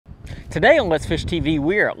Today on Let's Fish TV,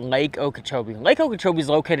 we are at Lake Okeechobee. Lake Okeechobee is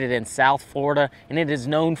located in South Florida, and it is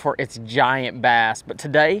known for its giant bass. But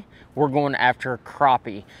today, we're going after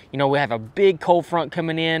crappie. You know, we have a big cold front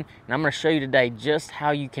coming in, and I'm going to show you today just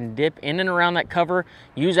how you can dip in and around that cover,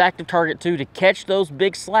 use Active Target 2 to catch those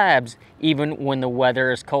big slabs, even when the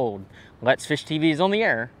weather is cold. Let's Fish TV is on the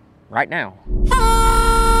air right now.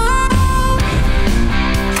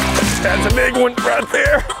 That's a big one right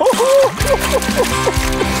there.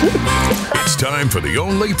 It's time for the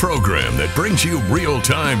only program that brings you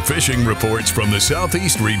real-time fishing reports from the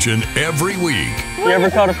Southeast region every week. You ever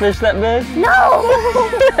caught a fish that big? No!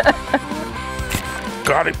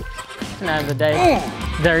 Got him. Now the day.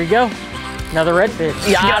 There you go. Another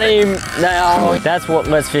redfish. Got him. Now, that's what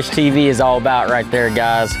Let's Fish TV is all about right there,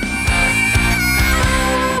 guys.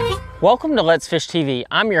 Welcome to Let's Fish TV.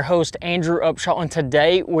 I'm your host, Andrew Upshaw, and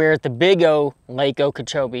today we're at the Big O, Lake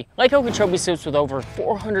Okeechobee. Lake Okeechobee sits with over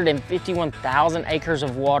 451,000 acres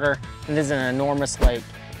of water and is an enormous lake.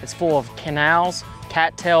 It's full of canals,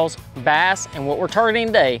 cattails, bass, and what we're targeting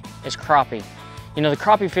today is crappie. You know, the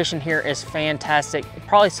crappie fishing here is fantastic,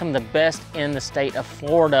 probably some of the best in the state of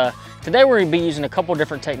Florida. Today we're going to be using a couple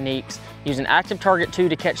different techniques, using Active Target 2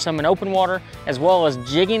 to catch some in open water, as well as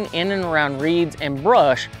jigging in and around reeds and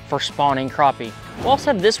brush for spawning crappie. We'll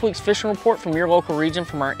also have this week's fishing report from your local region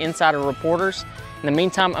from our insider reporters. In the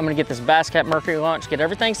meantime, I'm going to get this Bass Cat Mercury launch, get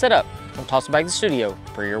everything set up, and toss it back to the studio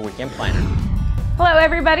for your weekend planner. Hello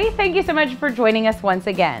everybody, thank you so much for joining us once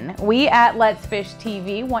again. We at Let's Fish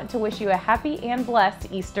TV want to wish you a happy and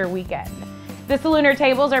blessed Easter weekend. The Lunar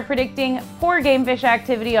Tables are predicting poor game fish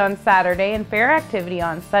activity on Saturday and fair activity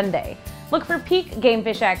on Sunday. Look for peak game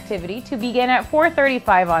fish activity to begin at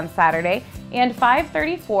 4:35 on Saturday and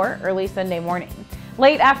 5:34 early Sunday morning.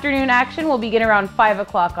 Late afternoon action will begin around 5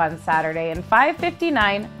 o'clock on Saturday and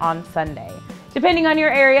 5:59 on Sunday. Depending on your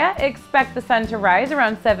area, expect the sun to rise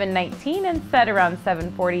around 7:19 and set around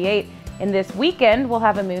 7:48. And this weekend, we'll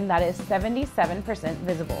have a moon that is 77%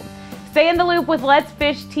 visible. Stay in the loop with Let's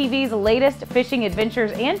Fish TV's latest fishing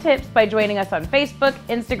adventures and tips by joining us on Facebook,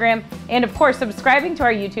 Instagram, and of course, subscribing to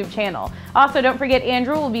our YouTube channel. Also, don't forget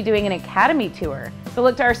Andrew will be doing an Academy tour. So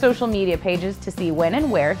look to our social media pages to see when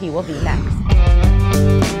and where he will be next.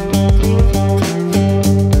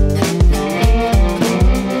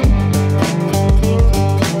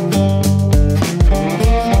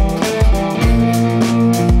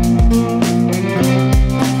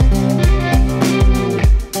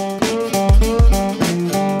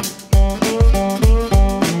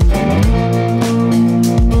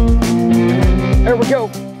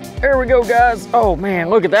 There we go, guys. Oh man,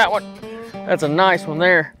 look at that one. That's a nice one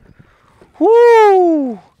there.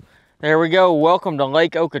 Woo! There we go. Welcome to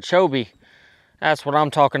Lake Okeechobee. That's what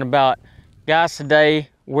I'm talking about. Guys, today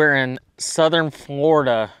we're in southern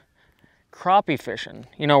Florida crappie fishing.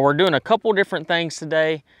 You know, we're doing a couple different things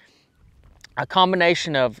today. A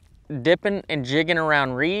combination of dipping and jigging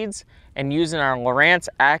around reeds and using our Lowrance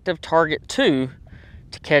Active Target 2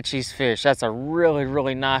 to catch these fish. That's a really,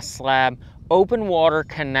 really nice slab. Open water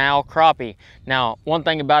canal crappie. Now, one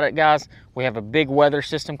thing about it, guys, we have a big weather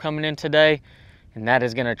system coming in today, and that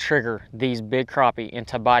is gonna trigger these big crappie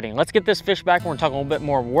into biting. Let's get this fish back. We're gonna talk a little bit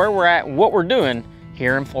more where we're at and what we're doing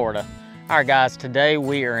here in Florida. All right, guys, today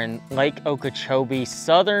we are in Lake Okeechobee,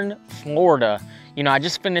 southern Florida. You know, I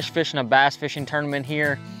just finished fishing a bass fishing tournament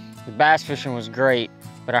here. The bass fishing was great,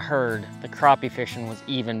 but I heard the crappie fishing was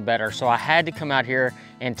even better. So I had to come out here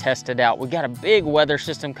and test it out. We got a big weather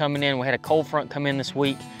system coming in. We had a cold front come in this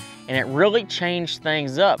week, and it really changed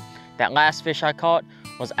things up. That last fish I caught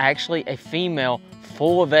was actually a female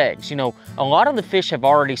full of eggs. You know, a lot of the fish have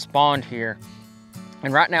already spawned here,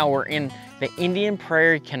 and right now we're in the Indian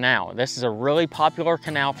Prairie Canal. This is a really popular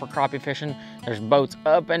canal for crappie fishing. There's boats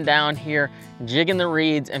up and down here, jigging the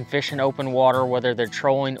reeds and fishing open water, whether they're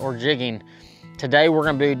trolling or jigging. Today we're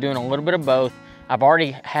gonna be doing a little bit of both. I've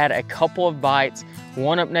already had a couple of bites,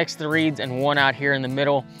 one up next to the reeds and one out here in the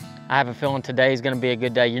middle. I have a feeling today is gonna be a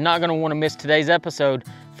good day. You're not gonna wanna miss today's episode.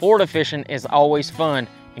 Florida fishing is always fun,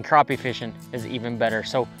 and crappie fishing is even better.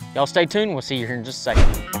 So y'all stay tuned, we'll see you here in just a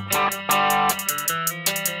second.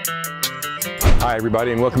 Hi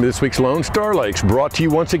everybody, and welcome to this week's Lone Star Lakes, brought to you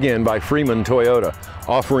once again by Freeman Toyota,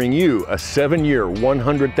 offering you a 7-year,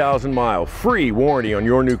 100,000-mile free warranty on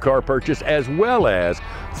your new car purchase, as well as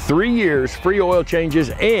 3 years free oil changes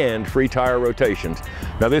and free tire rotations.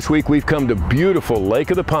 Now this week we've come to beautiful Lake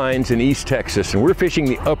of the Pines in East Texas, and we're fishing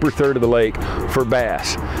the upper third of the lake for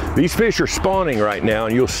bass. These fish are spawning right now,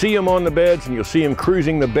 and you'll see them on the beds and you'll see them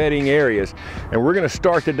cruising the bedding areas. And we're gonna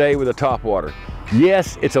start the day with a topwater.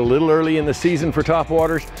 Yes, it's a little early in the season for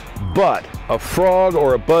topwaters, but a frog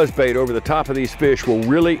or a buzzbait over the top of these fish will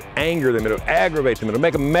really anger them. It'll aggravate them, it'll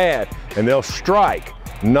make them mad, and they'll strike,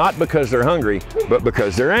 not because they're hungry, but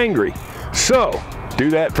because they're angry. So, do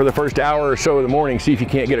that for the first hour or so of the morning, see if you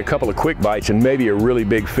can't get a couple of quick bites and maybe a really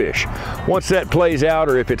big fish. Once that plays out,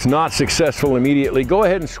 or if it's not successful immediately, go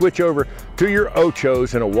ahead and switch over to your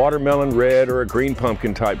ochos in a watermelon red or a green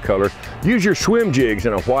pumpkin type color. Use your swim jigs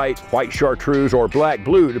in a white chartreuse, or black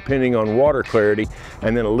blue, depending on water clarity.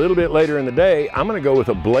 And then a little bit later in the day, I'm gonna go with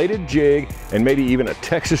a bladed jig and maybe even a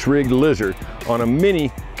Texas rigged lizard on a mini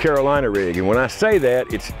Carolina rig. And when I say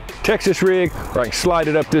that, it's Texas rig, or I can slide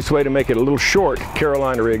it up this way to make it a little short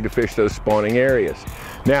Carolina rig to fish those spawning areas.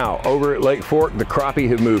 Now, over at Lake Fork, the crappie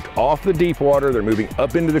have moved off the deep water. They're moving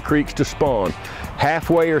up into the creeks to spawn.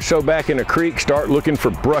 Halfway or so back in a creek, start looking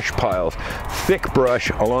for brush piles, thick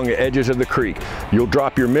brush along the edges of the creek. You'll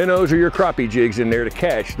drop your minnows or your crappie jigs in there to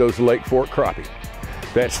catch those Lake Fork crappie.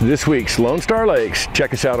 That's this week's Lone Star Lakes.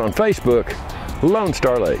 Check us out on Facebook, Lone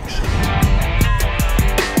Star Lakes.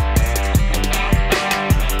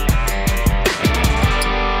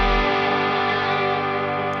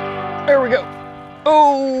 There we go.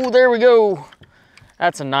 Oh, there we go.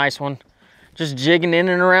 That's a nice one. Just jigging in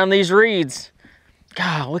and around these reeds.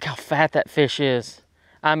 God, look how fat that fish is.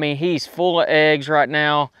 I mean, he's full of eggs right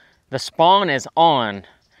now. The spawn is on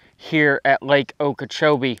here at Lake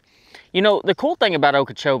Okeechobee. You know, the cool thing about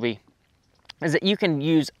Okeechobee is that you can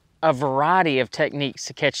use a variety of techniques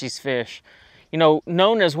to catch these fish. You know,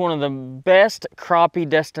 known as one of the best crappie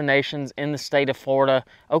destinations in the state of Florida,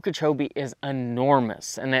 Okeechobee is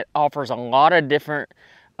enormous, and it offers a lot of different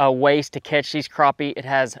ways to catch these crappie. It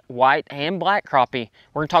has white and black crappie.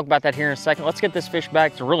 We're gonna talk about that here in a second. Let's get this fish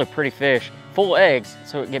back. It's a really pretty fish, full of eggs,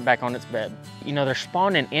 so it can get back on its bed. You know, they're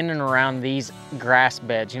spawning in and around these grass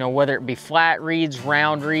beds, you know, whether it be flat reeds,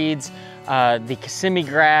 round reeds, the Kissimmee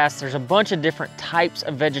grass. There's a bunch of different types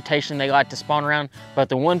of vegetation they like to spawn around, but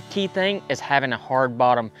the one key thing is having a hard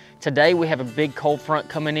bottom. Today we have a big cold front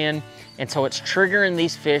coming in, and so it's triggering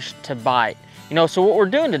these fish to bite. You know, so what we're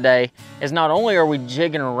doing today is not only are we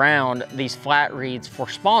jigging around these flat reeds for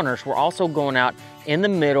spawners, we're also going out in the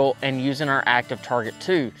middle and using our active target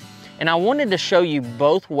too. And I wanted to show you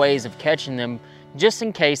both ways of catching them, just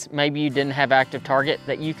in case maybe you didn't have active target,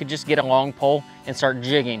 that you could just get a long pole and start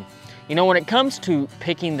jigging. You know, when it comes to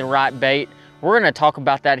picking the right bait, we're gonna talk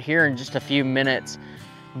about that here in just a few minutes,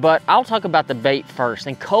 but I'll talk about the bait first,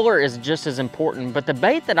 and color is just as important, but the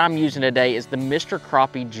bait that I'm using today is the Mr.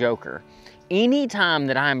 Crappie Joker. Anytime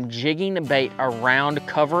that I'm jigging the bait around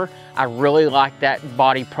cover, I really like that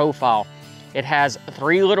body profile. It has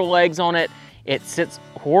 3 little legs on it, it sits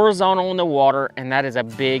horizontal in the water, and that is a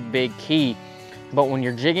big, big key. But when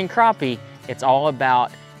you're jigging crappie, it's all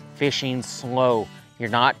about fishing slow. You're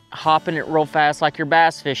not hopping it real fast like you're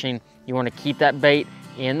bass fishing. You want to keep that bait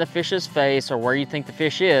in the fish's face or where you think the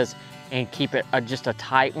fish is, and keep it just a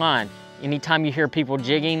tight line. Anytime you hear people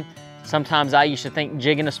jigging, sometimes I used to think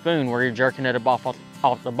jigging a spoon where you're jerking it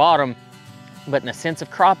off the bottom, but in the sense of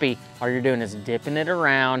crappie, all you're doing is dipping it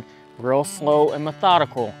around real slow and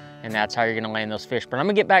methodical, and that's how you're gonna land those fish. But I'm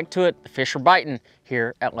gonna get back to it. The fish are biting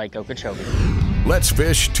here at Lake Okeechobee. Let's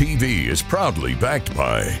Fish TV is proudly backed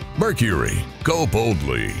by Mercury, Go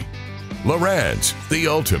Boldly, Loran's, the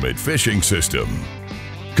ultimate fishing system,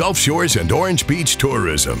 Gulf Shores and Orange Beach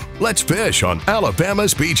Tourism. Let's fish on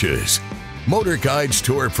Alabama's beaches. Motor Guides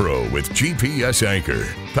Tour Pro with GPS anchor,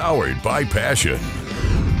 powered by Passion.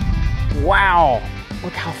 Wow,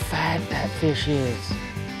 look how fat that fish is.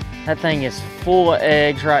 That thing is full of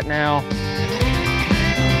eggs right now.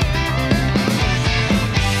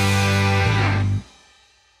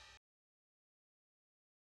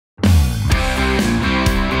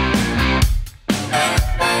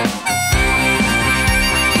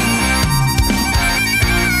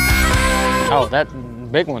 Oh, that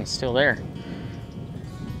big one's still there.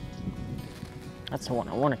 That's the one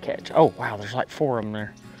I want to catch. Oh, wow, there's like 4 of them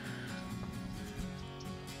there.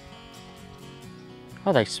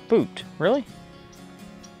 Oh, they spooked. Really?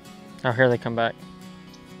 Oh, here they come back.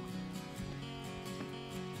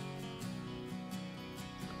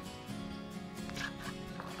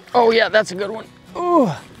 Oh, yeah, that's a good one.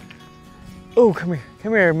 Oh, oh, come here.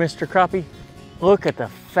 Come here, Mr. Crappie. Look at the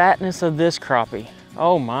fatness of this crappie.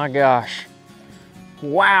 Oh, my gosh.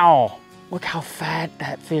 Wow. Look how fat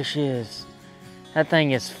that fish is. That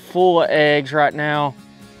thing is full of eggs right now.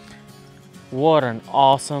 What an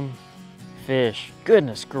awesome fish.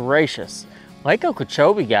 Goodness gracious. Lake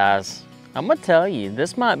Okeechobee, guys, I'm gonna tell you,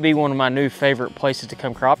 this might be one of my new favorite places to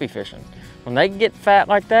come crappie fishing. When they get fat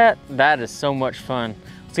like that, that is so much fun.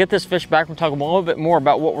 Let's get this fish back and talk a little bit more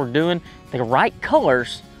about what we're doing, the right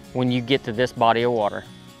colors when you get to this body of water.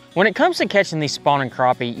 When it comes to catching these spawning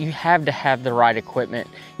crappie, you have to have the right equipment.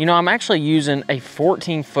 You know, I'm actually using a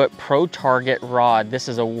 14-foot Pro Target rod. This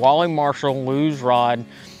is a Wally Marshall Lew's rod.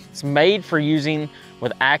 It's made for using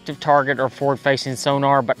with active target or forward-facing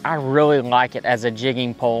sonar, but I really like it as a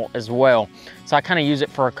jigging pole as well. So I kind of use it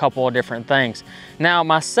for a couple of different things. Now,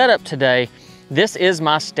 my setup today, this is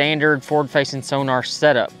my standard forward-facing sonar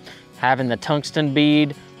setup. Having the tungsten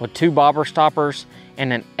bead with 2 bobber stoppers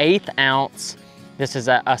and an 1/8 ounce. This is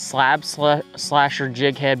a slab slasher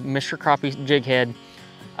jig head, Mr. Crappie jig head,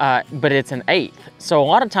 but it's an 1/8. So a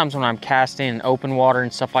lot of times when I'm casting in open water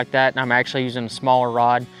and stuff like that, and I'm actually using a smaller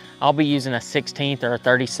rod, I'll be using a 1/16 or a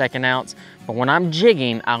 32nd ounce. But when I'm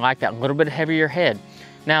jigging, I like that little bit heavier head.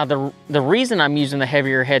 Now, the reason I'm using the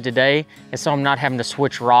heavier head today is so I'm not having to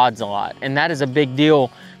switch rods a lot. And that is a big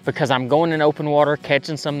deal because I'm going in open water,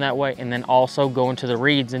 catching some that way, and then also going to the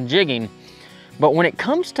reeds and jigging. But when it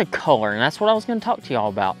comes to color, and that's what I was gonna talk to y'all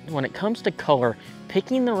about, when it comes to color,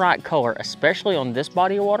 picking the right color, especially on this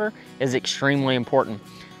body of water, is extremely important.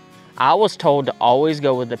 I was told to always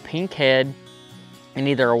go with the pink head and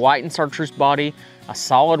either a white and chartreuse body, a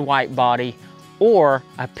solid white body, or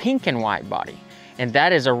a pink and white body. And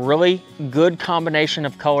that is a really good combination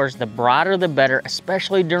of colors. The brighter the better,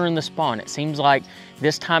 especially during the spawn. It seems like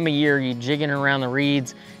this time of year, you jigging around the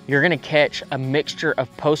reeds, you're gonna catch a mixture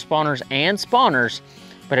of post spawners and spawners,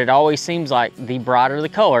 but it always seems like the brighter the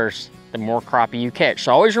colors, the more crappie you catch.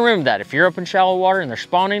 So always remember that. If you're up in shallow water and they're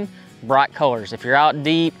spawning, bright colors. If you're out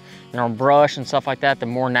deep, and on brush and stuff like that, the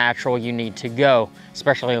more natural you need to go,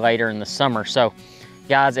 especially later in the summer. So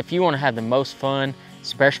guys, if you wanna have the most fun,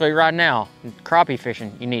 especially right now, crappie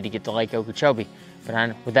fishing, you need to get to Lake Okeechobee.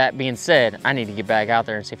 But with that being said, I need to get back out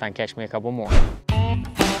there and see if I can catch me a couple more.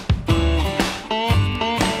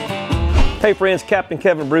 Hey friends, Captain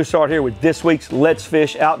Kevin Broussard here with this week's Let's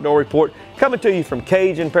Fish Outdoor Report, coming to you from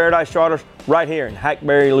Cajun Paradise Charters right here in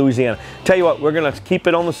Hackberry, Louisiana. Tell you what, we're gonna keep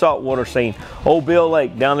it on the saltwater scene. Old Bill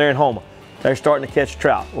Lake down there in Houma, they're starting to catch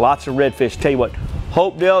trout, lots of redfish. Tell you what,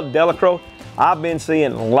 Hopedale, Delacroix, I've been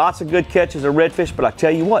seeing lots of good catches of redfish, but I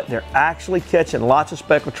tell you what, they're actually catching lots of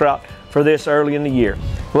speckled trout for this early in the year.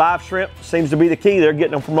 Live shrimp seems to be the key. They're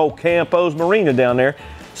getting them from old Campo's Marina down there.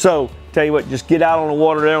 So, tell you what, just get out on the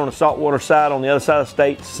water there on the saltwater side on the other side of the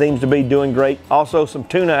state. Seems to be doing great. Also, some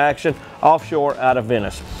tuna action offshore out of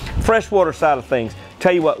Venice. Freshwater side of things,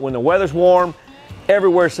 tell you what, when the weather's warm,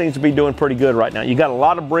 everywhere seems to be doing pretty good right now. You got a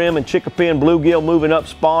lot of brim and chickapee and bluegill moving up,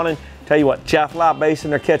 spawning. Tell you what, Chaffalot Basin,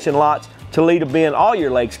 they're catching lots. Toledo Bend, all your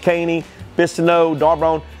lakes, Caney, Bistineau,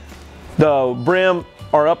 Darbone, the brim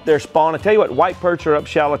are up there spawning. Tell you what, white perch are up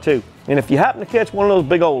shallow too. And if you happen to catch one of those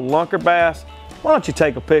big old lunker bass, why don't you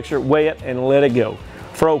take a picture, weigh it, and let it go.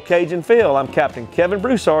 For Old Cajun Phil, I'm Captain Kevin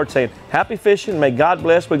Broussard saying happy fishing, may God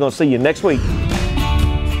bless. We're gonna see you next week.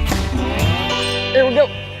 There we go.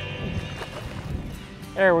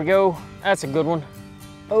 There we go. That's a good one.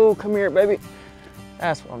 Oh, come here, baby.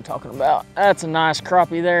 That's what I'm talking about. That's a nice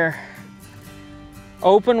crappie there.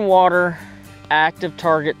 Open water, active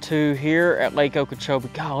target 2 here at Lake Okeechobee.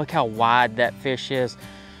 God, look how wide that fish is.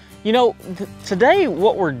 You know, today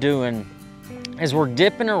what we're doing is we're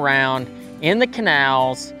dipping around in the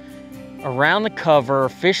canals, around the cover,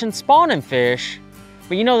 fishing spawning fish.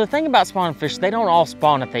 But you know, the thing about spawning fish, they don't all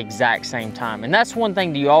spawn at the exact same time. And that's one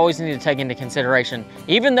thing that you always need to take into consideration.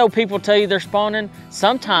 Even though people tell you they're spawning,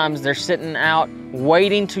 sometimes they're sitting out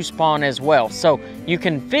waiting to spawn as well. So you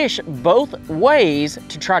can fish both ways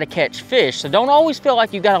to try to catch fish. So don't always feel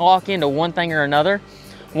like you gotta lock into one thing or another.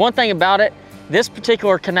 One thing about it, this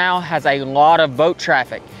particular canal has a lot of boat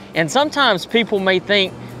traffic. And sometimes people may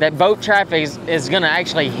think that boat traffic is gonna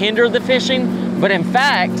actually hinder the fishing, but in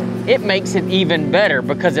fact, it makes it even better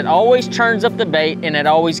because it always churns up the bait and it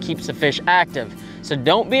always keeps the fish active. So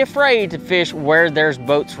don't be afraid to fish where there's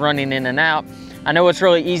boats running in and out. I know it's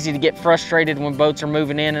really easy to get frustrated when boats are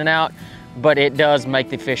moving in and out, but it does make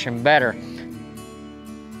the fishing better.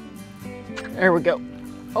 There we go.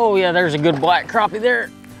 Oh yeah, there's a good black crappie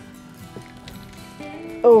there.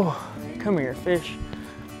 Oh, come here, fish.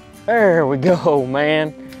 There we go,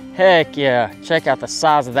 man. Heck yeah, check out the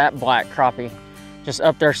size of that black crappie. Just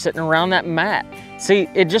up there sitting around that mat. See,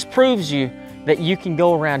 it just proves you that you can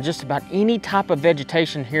go around just about any type of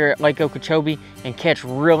vegetation here at Lake Okeechobee and catch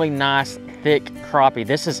really nice, thick crappie.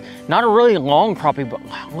 This is not a really long crappie, but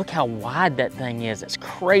wow, look how wide that thing is. It's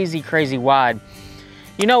crazy, crazy wide.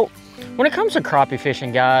 You know, when it comes to crappie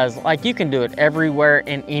fishing, guys, like you can do it everywhere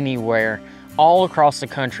and anywhere, all across the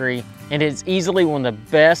country, and it's easily one of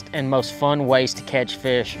the best and most fun ways to catch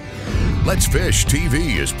fish. Let's Fish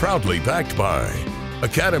TV is proudly backed by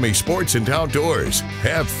Academy Sports and Outdoors.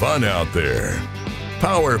 Have fun out there.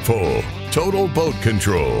 Power Pull, Total Boat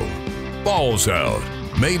Control. Balls Out,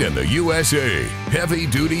 made in the USA. Heavy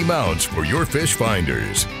duty mounts for your fish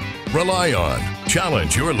finders. Rely on,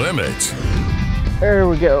 challenge your limits. There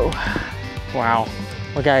we go. Wow,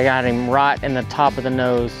 look, I got him right in the top of the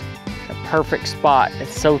nose. A perfect spot.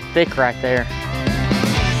 It's so thick right there.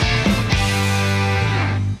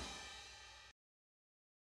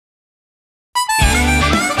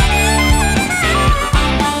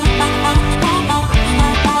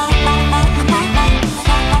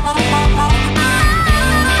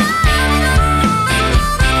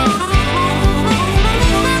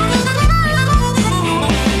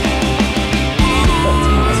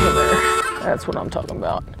 That's what I'm talking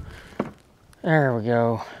about. There we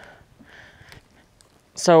go.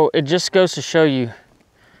 So it just goes to show you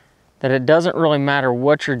that it doesn't really matter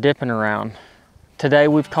what you're dipping around. Today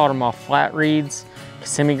we've caught them off flat reeds,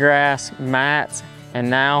 Kissimmee grass, mats,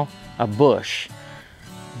 and now a bush.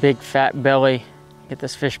 Big fat belly. Get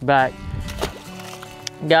this fish back.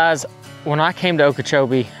 Guys, when I came to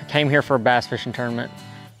Okeechobee, I came here for a bass fishing tournament,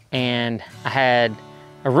 and I had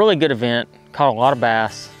a really good event, caught a lot of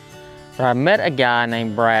bass. But I met a guy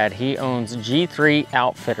named Brad. He owns G3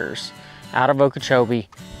 Outfitters out of Okeechobee.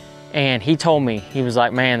 And he told me, he was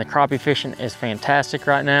like, man, the crappie fishing is fantastic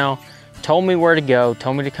right now. Told me where to go,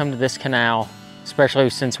 told me to come to this canal, especially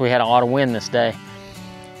since we had a lot of wind this day.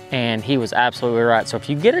 And he was absolutely right. So if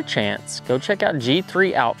you get a chance, go check out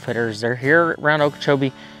G3 Outfitters. They're here around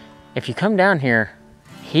Okeechobee. If you come down here,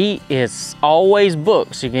 he is always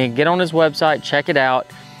booked. So you can get on his website, check it out.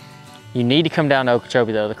 You need to come down to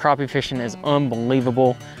Okeechobee though. The crappie fishing is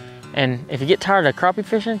unbelievable. And if you get tired of crappie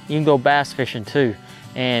fishing, you can go bass fishing too.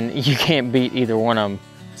 And you can't beat either one of them.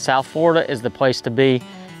 South Florida is the place to be.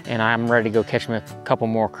 And I'm ready to go catch me a couple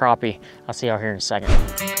more crappie. I'll see y'all here in a second.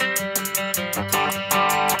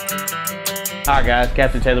 Hi guys,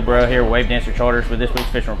 Captain Taylor Burrow here, Wave Dancer Charters with this week's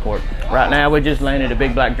fishing report. Right now we just landed a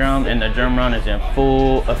big black drum and the drum run is in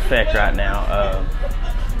full effect right now.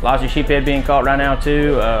 Lots of sheephead being caught right now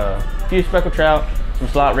too. A few speckled trout, some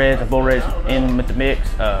slot reds and bull reds in with the mix.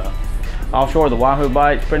 Offshore, the wahoo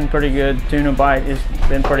bite's pretty good. Tuna bite has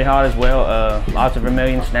been pretty hot as well. Lots of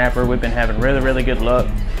vermilion snapper. We've been having really good luck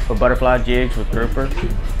with butterfly jigs with grouper.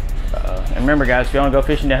 And remember guys, if you want to go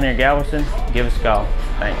fishing down here in Galveston, give us a call.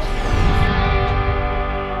 Thanks.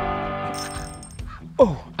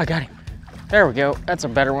 Oh, I got him. There we go. That's a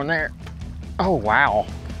better one there. Oh, wow.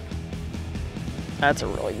 That's a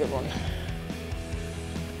really good one.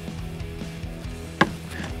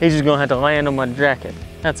 He's just gonna have to land on my jacket.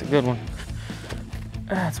 That's a good one.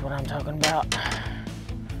 That's what I'm talking about.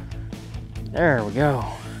 There we go.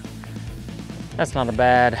 That's not a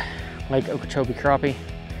bad Lake Okeechobee crappie.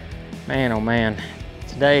 Man, oh man.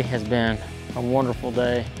 Today has been a wonderful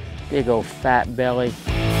day. Big old fat belly.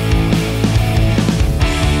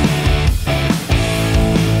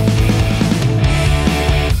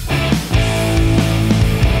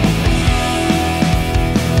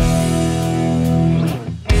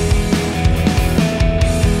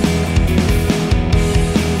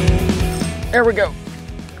 There we go.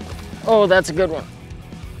 Oh, that's a good one.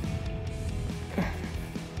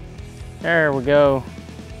 There we go.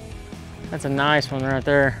 That's a nice one right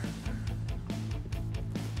there.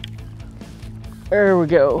 There we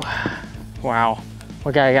go. Wow.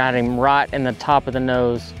 Look, I got him right in the top of the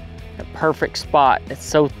nose. A perfect spot. It's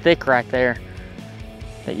so thick right there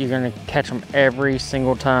that you're gonna catch them every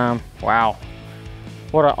single time. Wow.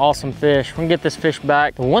 What an awesome fish. We can get this fish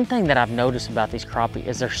back. The one thing that I've noticed about these crappie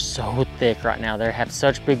is they're so thick right now. They have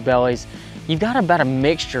such big bellies. You've got about a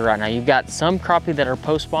mixture right now. You've got some crappie that are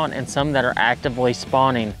post-spawn and some that are actively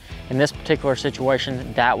spawning. In this particular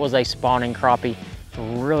situation, that was a spawning crappie.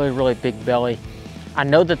 Really big belly. I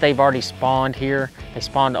know that they've already spawned here. They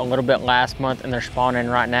spawned a little bit last month and they're spawning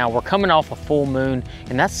right now. We're coming off a full moon,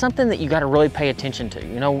 and that's something that you gotta really pay attention to.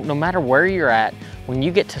 You know, no matter where you're at, when you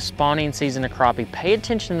get to spawning season of crappie, pay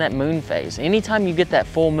attention to that moon phase. Anytime you get that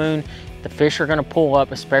full moon, the fish are gonna pull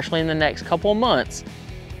up, especially in the next couple of months.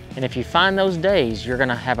 And if you find those days, you're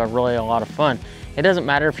gonna have a lot of fun. It doesn't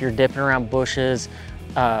matter if you're dipping around bushes,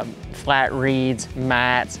 flat reeds,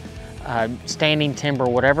 mats, standing timber,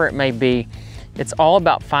 whatever it may be. It's all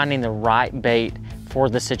about finding the right bait for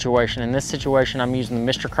the situation. In this situation, I'm using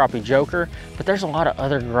the Mr. Crappie Joker, but there's a lot of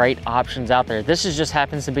other great options out there. This just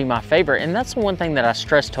happens to be my favorite, and that's the one thing that I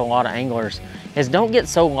stress to a lot of anglers, is don't get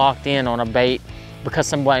so locked in on a bait because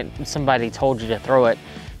somebody told you to throw it.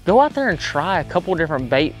 Go out there and try a couple different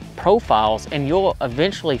bait profiles, and you'll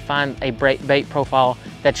eventually find a bait profile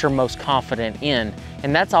that you're most confident in.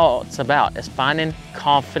 And that's all it's about, is finding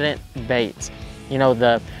confident baits. You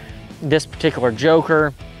know, this particular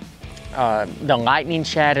joker, the lightning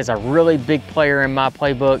shad is a really big player in my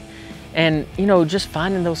playbook. And you know, just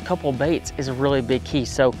finding those couple baits is a really big key.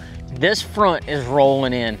 So this front is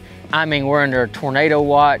rolling in. I mean, we're under a tornado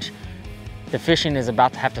watch. The fishing is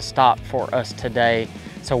about to have to stop for us today.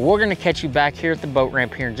 So we're gonna catch you back here at the boat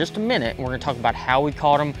ramp here in just a minute. We're gonna talk about how we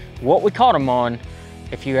caught them, what we caught them on,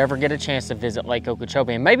 if you ever get a chance to visit Lake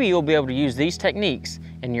Okeechobee. And maybe you'll be able to use these techniques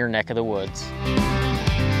in your neck of the woods.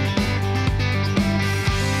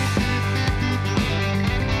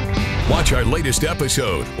 Watch our latest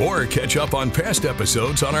episode or catch up on past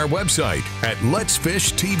episodes on our website at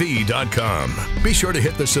letsfishtv.com. Be sure to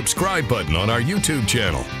hit the subscribe button on our YouTube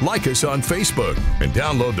channel, like us on Facebook, and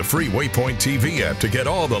download the free Waypoint TV app to get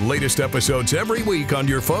all the latest episodes every week on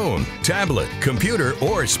your phone, tablet, computer,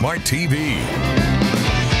 or smart TV.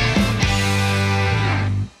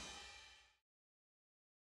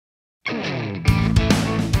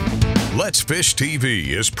 Let's Fish TV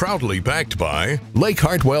is proudly backed by Lake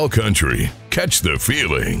Hartwell Country, catch the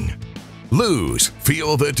feeling. Lose,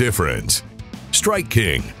 feel the difference. Strike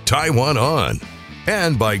King, tie one on.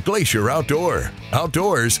 And by Glacier Outdoor,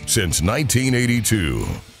 outdoors since 1982.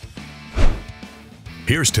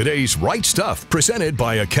 Here's today's Right Stuff, presented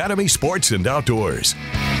by Academy Sports and Outdoors.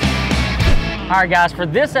 All right guys, for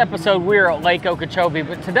this episode, we're at Lake Okeechobee,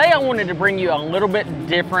 but today I wanted to bring you a little bit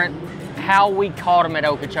different how we caught them at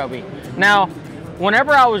Okeechobee. Now,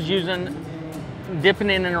 whenever I was dipping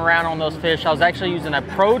in and around on those fish, I was actually using a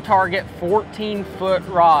Pro Target 14-foot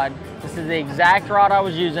rod. This is the exact rod I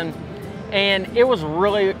was using, and it was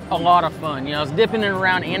really a lot of fun. You know, I was dipping in and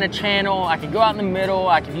around in a channel. I could go out in the middle,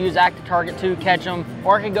 I could use active target to catch them,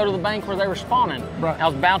 or I could go to the bank where they were spawning. Right. I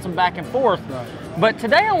was bouncing back and forth. Right. But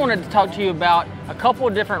today I wanted to talk to you about a couple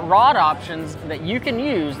of different rod options that you can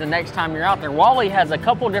use the next time you're out there. Wally has a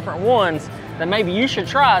couple of different ones that maybe you should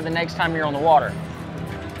try the next time you're on the water.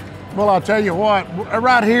 Well, I'll tell you what,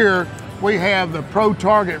 right here we have the Pro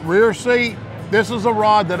Target rear seat. This is a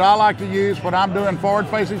rod that I like to use when I'm doing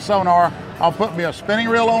forward-facing sonar. I'll put me a spinning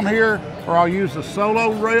reel on here, or I'll use the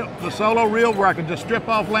solo reel where I can just strip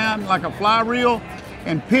off land like a fly reel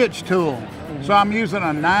and pitch tool. Mm-hmm. So I'm using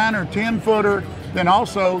a 9 or 10 footer. Then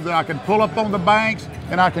also that I can pull up on the banks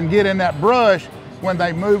and I can get in that brush when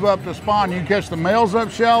they move up to spawn. You can catch the males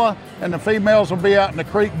up shallow and the females will be out in the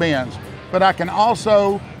creek bends. But I can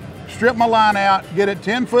also strip my line out, get it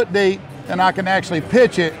 10 foot deep, and I can actually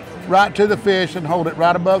pitch it right to the fish and hold it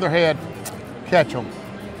right above their head, catch them.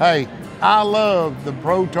 Hey, I love the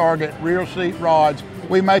Pro Target rear seat rods.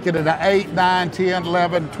 We make it at an 8, 9, 10,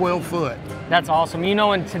 11, 12 foot. That's awesome. You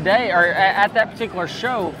know, and today, or at that particular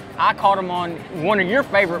show, I caught them on one of your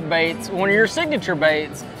favorite baits, one of your signature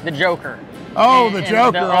baits, the Joker. Oh, the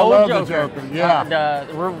Joker. I love the Joker. Yeah. The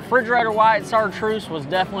refrigerator white chartreuse was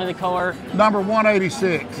definitely the color. Number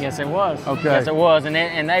 186. Yes, it was. Okay. Yes, it was.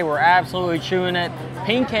 And they were absolutely chewing it.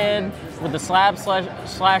 Pink head with the slab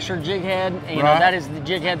slasher jig head. And, you know, that is the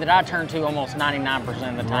jig head that I turn to almost 99%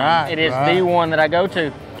 of the time. It is the one that I go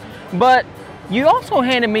to. But you also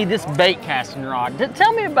handed me this bait casting rod.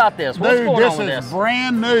 Tell me about this. What's going on with this? This is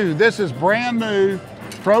brand new. This is brand new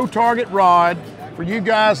Pro Target rod for you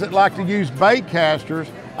guys that like to use bait casters.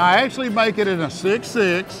 I actually make it in a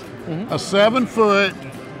 6'6", a 7 foot,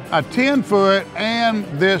 a 10 foot, and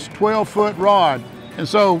this 12 foot rod. And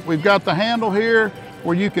so we've got the handle here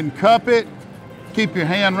where you can cup it, keep your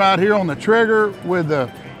hand right here on the trigger with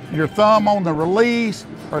your thumb on the release,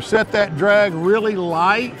 or set that drag really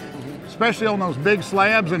light, especially on those big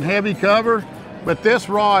slabs and heavy cover. But this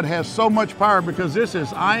rod has so much power because this is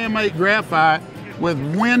IM8 graphite with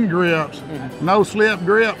wind grips, no slip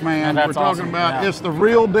grip, man. We're talking about, it's the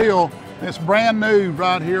real deal. It's brand new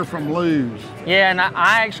right here from Lew's. Yeah, and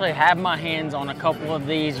I actually have my hands on a couple of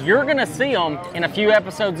these. You're gonna see them in a few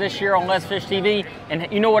episodes this year on Let's Fish TV. And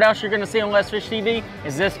you know what else you're gonna see on Let's Fish TV?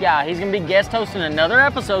 Is this guy. He's gonna be guest hosting another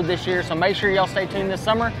episode this year, so make sure y'all stay tuned this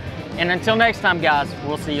summer. And until next time, guys,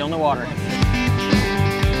 we'll see you on the water.